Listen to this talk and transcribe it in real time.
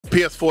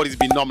PS40's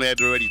been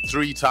nominated already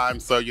 3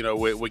 times, so you know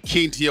we're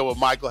keen to hear what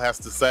Michael has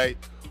to say.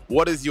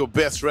 What is your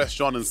best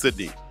restaurant in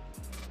Sydney?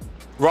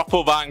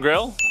 Rockpool Bar and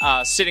Grill.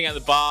 Sitting at the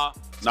bar,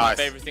 it's my Nice.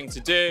 favorite thing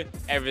to do.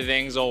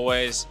 Everything's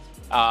always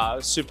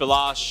super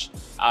lush.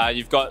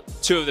 You've got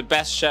 2 of the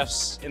best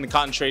chefs in the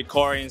country,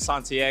 Corey and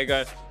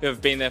Santiago, who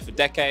have been there for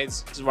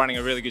decades, just running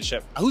a really good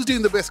ship. Who's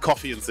doing the best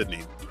coffee in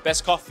Sydney?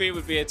 Best coffee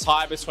would be a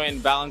tie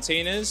between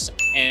Valentinas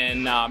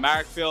and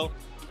Marrickville,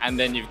 and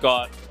then you've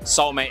got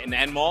Soulmate and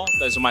Enmore.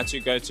 Those are my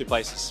 2 go-to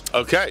places.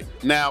 Okay,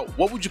 now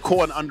what would you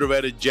call an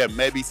underrated gem?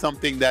 Maybe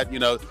something that, you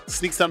know,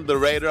 sneaks under the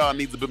radar and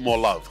needs a bit more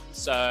love.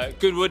 So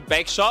Goodwood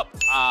Bakeshop.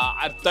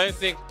 I don't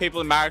think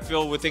people in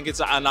Marrickville would think it's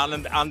an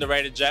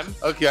underrated gem.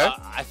 Okay.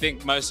 I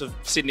think most of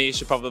Sydney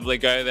should probably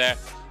go there.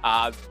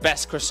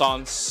 Best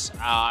croissants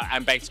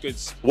and baked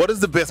goods. What is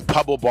the best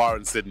pub or bar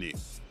in Sydney?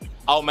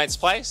 Old Mate's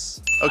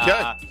Place.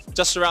 Okay.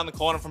 Just around the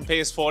corner from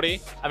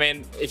PS40. I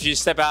mean, if you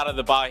step out of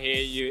the bar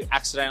here, you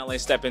accidentally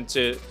step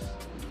into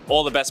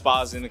all the best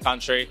bars in the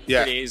country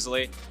pretty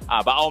easily.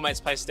 But Old Mate's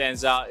Place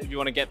stands out. If you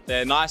want to get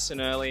there nice and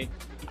early,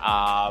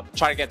 try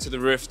to get to the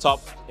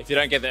rooftop. If you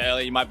don't get there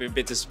early, you might be a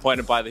bit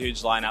disappointed by the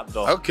huge line out the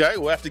door. Okay,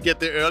 we'll have to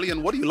get there early.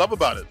 And what do you love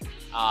about it?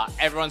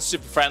 Everyone's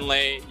super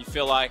friendly. You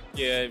feel like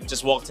you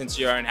just walked into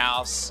your own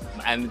house,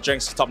 and the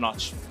drinks are top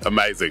notch.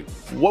 Amazing.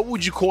 What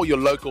would you call your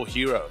local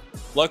hero?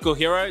 Local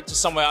hero, just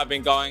somewhere I've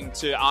been going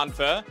to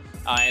Arnfer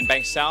in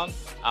Bankstown.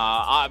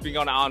 I've been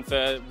going to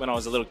Arnfer when I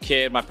was a little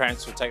kid. My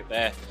parents would take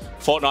there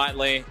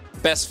fortnightly.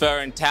 Best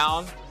fur in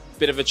town.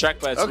 Bit of a trek,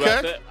 but it's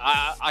worth it.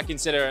 I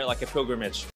consider it like a pilgrimage.